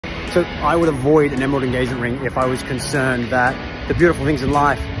So I would avoid an emerald engagement ring if I was concerned that the beautiful things in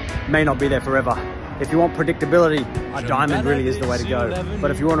life may not be there forever. If you want predictability, a diamond really is the way to go.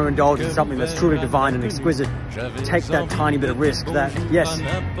 But if you want to indulge in something that's truly divine and exquisite, take that tiny bit of risk that, yes,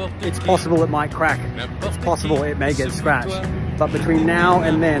 it's possible it might crack. It's possible it may get scratched. But between now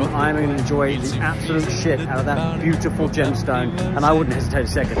and then, I'm going to enjoy the absolute shit out of that beautiful gemstone, and I wouldn't hesitate a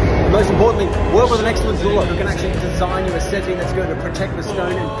second. And most importantly, work with an excellent jeweler who can actually design you a setting that's going to protect the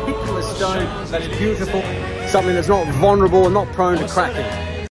stone and pick you a stone that's beautiful, something that's not vulnerable and not prone to cracking.